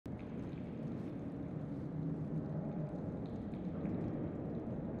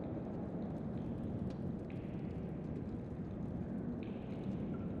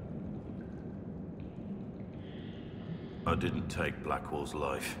I didn't take Blackwall's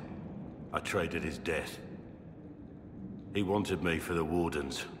life. I traded his death. He wanted me for the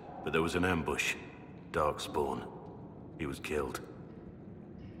Wardens, but there was an ambush. Darkspawn. He was killed.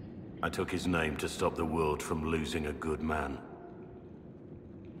 I took his name to stop the world from losing a good man.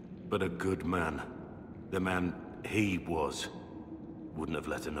 But a good man, the man he was, wouldn't have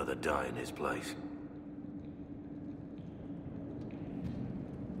let another die in his place.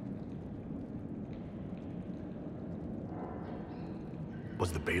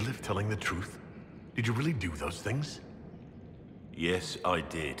 Was the bailiff telling the truth? Did you really do those things? Yes, I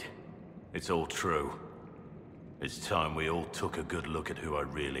did. It's all true. It's time we all took a good look at who I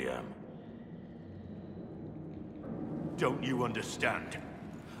really am. Don't you understand?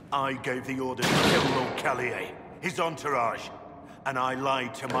 I gave the order to kill Lord Callier, his entourage, and I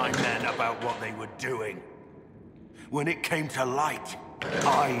lied to my men about what they were doing. When it came to light,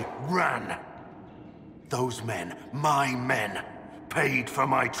 I ran. Those men, my men, paid for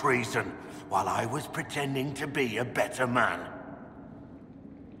my treason, while I was pretending to be a better man.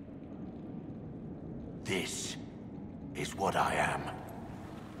 This is what I am.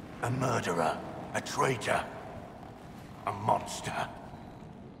 A murderer, a traitor, a monster.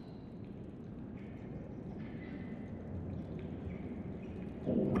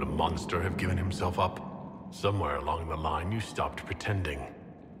 Would a monster have given himself up? Somewhere along the line, you stopped pretending.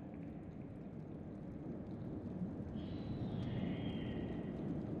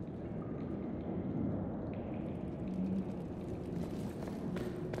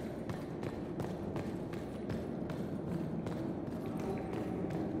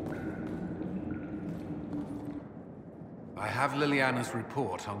 I have Liliana's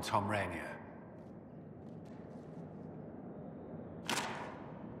report on Thom Rainier.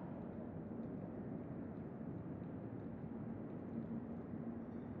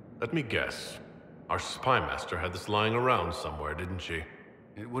 Let me guess. Our spy master had this lying around somewhere, didn't she?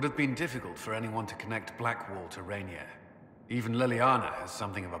 It would have been difficult for anyone to connect Blackwall to Rainier. Even Liliana has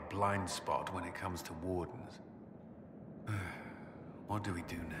something of a blind spot when it comes to Wardens. What do we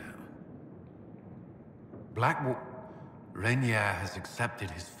do now? Blackwall... Rainier has accepted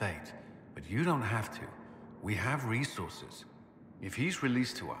his fate, but you don't have to. We have resources. If he's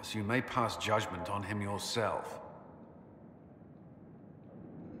released to us, you may pass judgment on him yourself.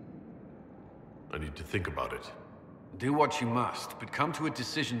 I need to think about it. Do what you must, but come to a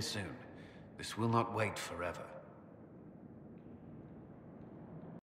decision soon. This will not wait forever.